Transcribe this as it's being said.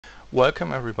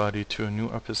Welcome everybody to a new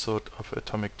episode of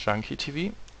Atomic Junkie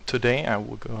TV. Today I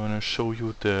will going to show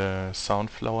you the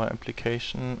Soundflower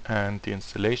application and the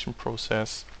installation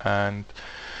process and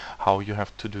how you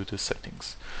have to do the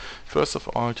settings. First of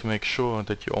all, to make sure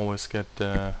that you always get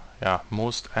the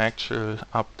most actual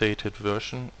updated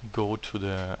version, go to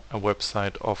the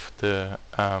website of the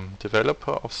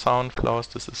developer of Soundflower.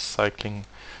 This is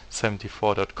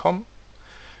cycling74.com.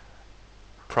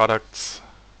 Products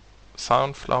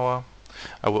Soundflower.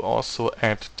 I will also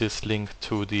add this link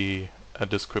to the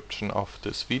description of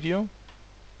this video.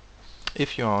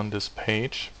 If you're on this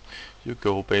page, you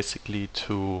go basically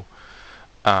to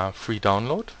free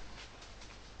download.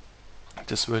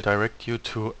 This will direct you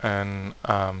to an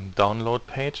download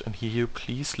page, and here you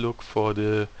please look for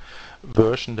the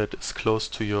version that is close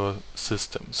to your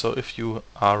system. So if you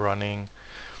are running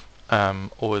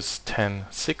OS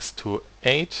 10.6 to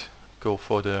 8, go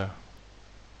for the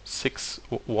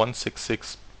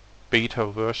 1.6.6 beta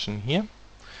version here.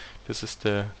 This is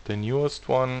the newest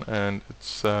one, and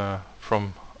it's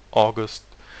from August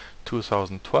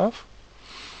 2012.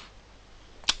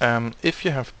 If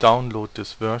you have downloaded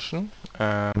this version,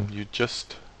 you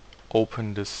just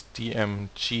open this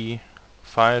DMG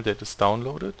file that is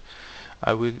downloaded.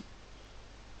 I will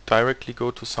directly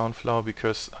go to Soundflower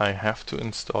because I have to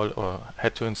install or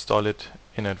had to install it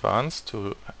in advance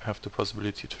to have the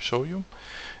possibility to show you.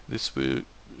 This will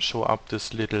show up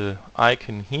this little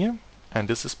icon here, and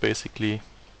this is basically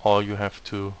all you have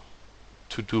to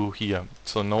do here.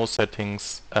 So no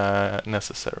settings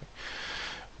necessary.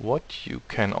 What you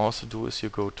can also do is you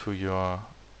go to your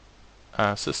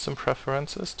system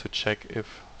preferences to check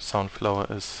if Soundflower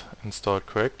is installed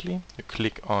correctly. You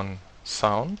click on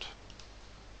Sound,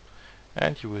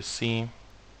 and you will see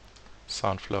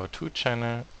Soundflower 2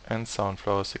 channel and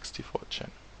Soundflower 64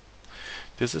 channel.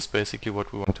 This is basically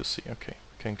what we want to see. Okay,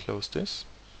 we can close this.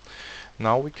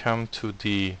 Now we come to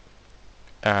the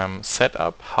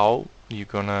setup, how you're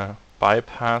gonna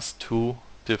bypass two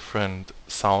different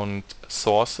sound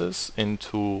sources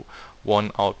into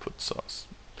one output source.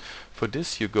 For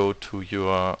this you go to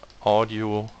your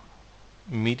audio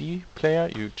MIDI player.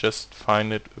 You just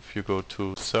find it if you go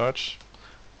to search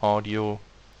audio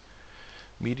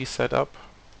MIDI setup.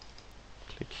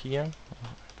 Click here. I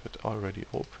have it already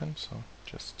open, so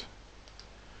just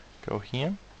go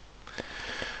here.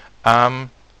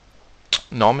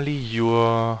 Normally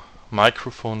your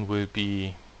microphone will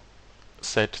be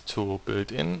set to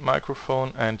built-in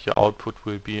microphone, and your output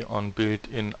will be on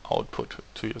built-in output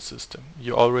to your system.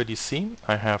 You already see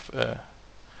I have a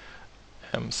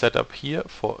setup here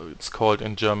for, it's called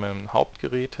in German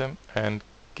Hauptgeräte and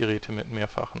Geräte mit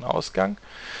mehrfachen Ausgang.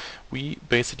 We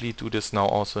basically do this now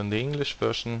also in the English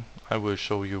version. I will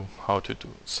show you how to do.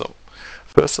 So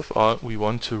first of all, we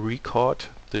want to record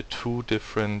the two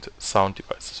different sound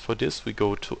devices. For this we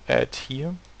go to add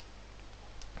here,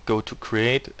 go to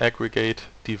create aggregate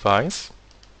device.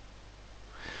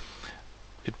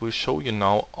 It will show you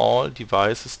now all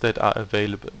devices that are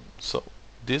available. So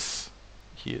this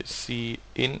here, see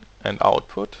in and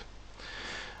output.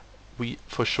 We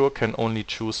for sure can only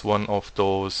choose one of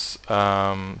those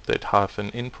that have an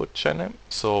input channel.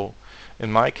 So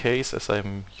in my case, as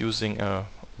I'm using a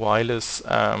wireless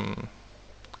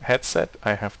headset,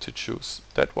 I have to choose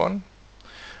that one.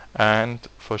 And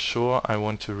for sure I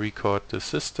want to record the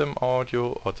system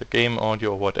audio or the game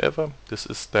audio or whatever. This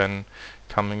is then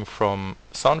coming from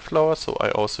Soundflower, so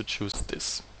I also choose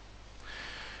this.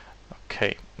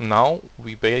 Okay, now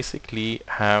we basically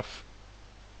have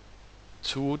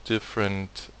two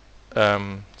different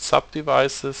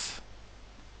sub-devices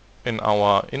in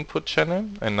our input channel,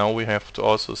 and now we have to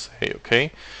also say,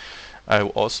 okay, I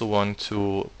also want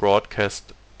to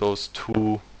broadcast those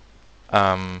two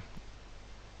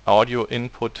audio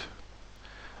input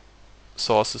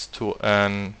sources to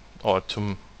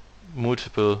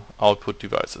multiple output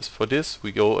devices. For this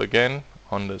we go again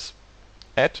on this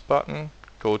add button,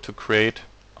 go to create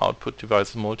output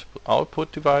device, multiple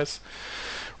output device.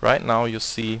 Right now you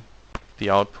see the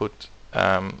output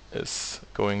is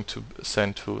going to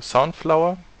send to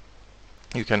Soundflower.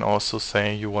 You can also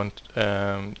say you want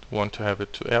to have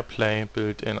it to AirPlay,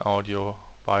 built-in audio,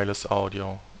 wireless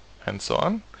audio, and so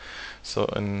on. So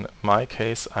in my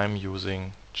case I'm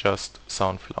using just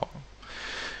Soundflower.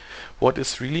 What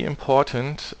is really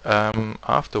important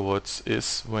afterwards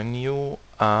is when you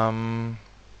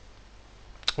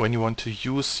want to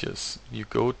use this, you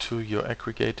go to your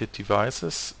aggregated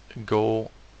devices,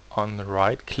 go on the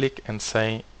right click and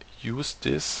say use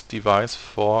this device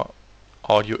for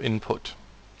audio input.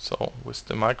 So with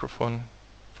the microphone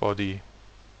for the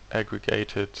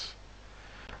aggregated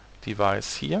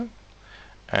device here,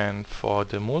 and for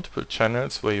the multiple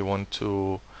channels where you want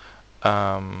to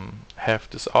have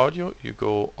this audio, you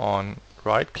go on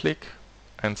right click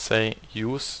and say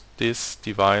use this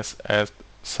device as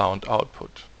sound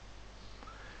output.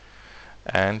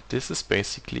 And this is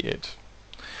basically it.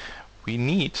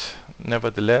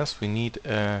 Nevertheless, we need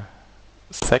a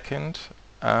second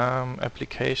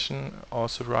application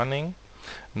also running.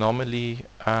 Normally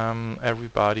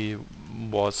everybody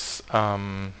was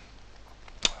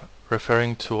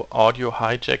referring to Audio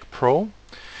Hijack Pro.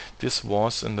 This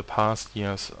was in the past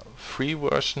years free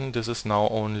version. This is now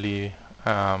only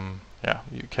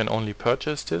you can only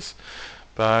purchase this,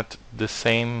 but the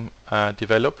same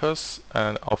developers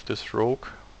of this Rogue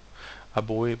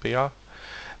Aboe Bear,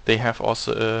 they have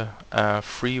also a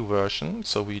free version.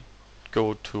 So we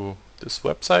go to this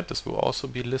website. This will also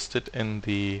be listed in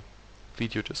the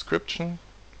video description.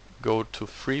 Go to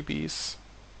freebies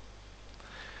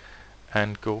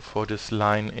and go for this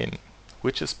line in,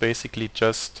 which is basically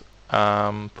just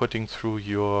putting through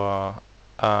your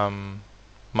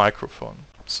microphone.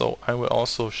 So I will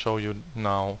also show you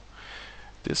now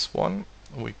this one.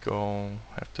 We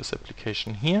have this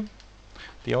application here.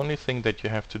 The only thing that you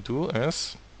have to do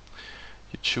is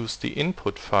you choose the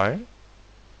input file.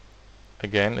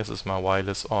 Again, this is my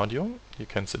wireless audio. You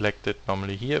can select it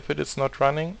normally here if it is not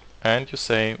running, and you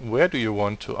say where do you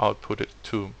want to output it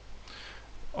to.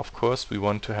 Of course we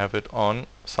want to have it on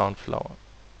Soundflower.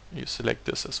 You select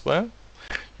this as well.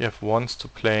 You have once to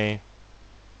play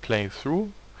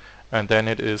through, and then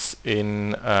it is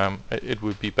in it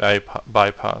will be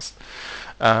bypassed.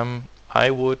 I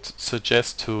would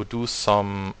suggest to do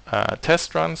some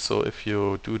test runs. So if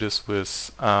you do this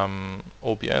with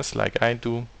OBS like I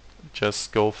do,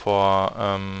 just go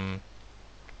for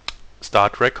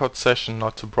start record session,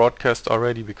 not to broadcast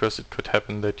already, because it could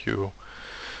happen that you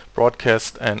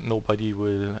broadcast and nobody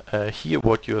will hear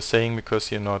what you're saying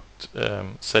because you're not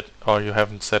you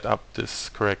haven't set up this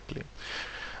correctly.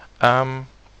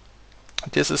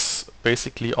 This is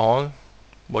basically all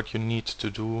what you need to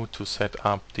do to set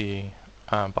up the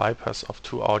bypass of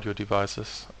two audio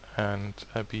devices and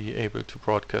be able to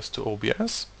broadcast to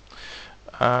OBS.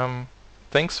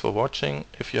 Thanks for watching.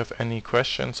 If you have any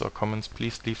questions or comments,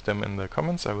 please leave them in the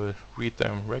comments. I will read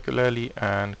them regularly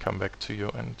and come back to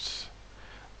you and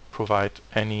provide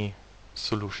any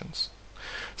solutions.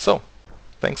 So,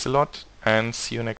 thanks a lot and see you next time.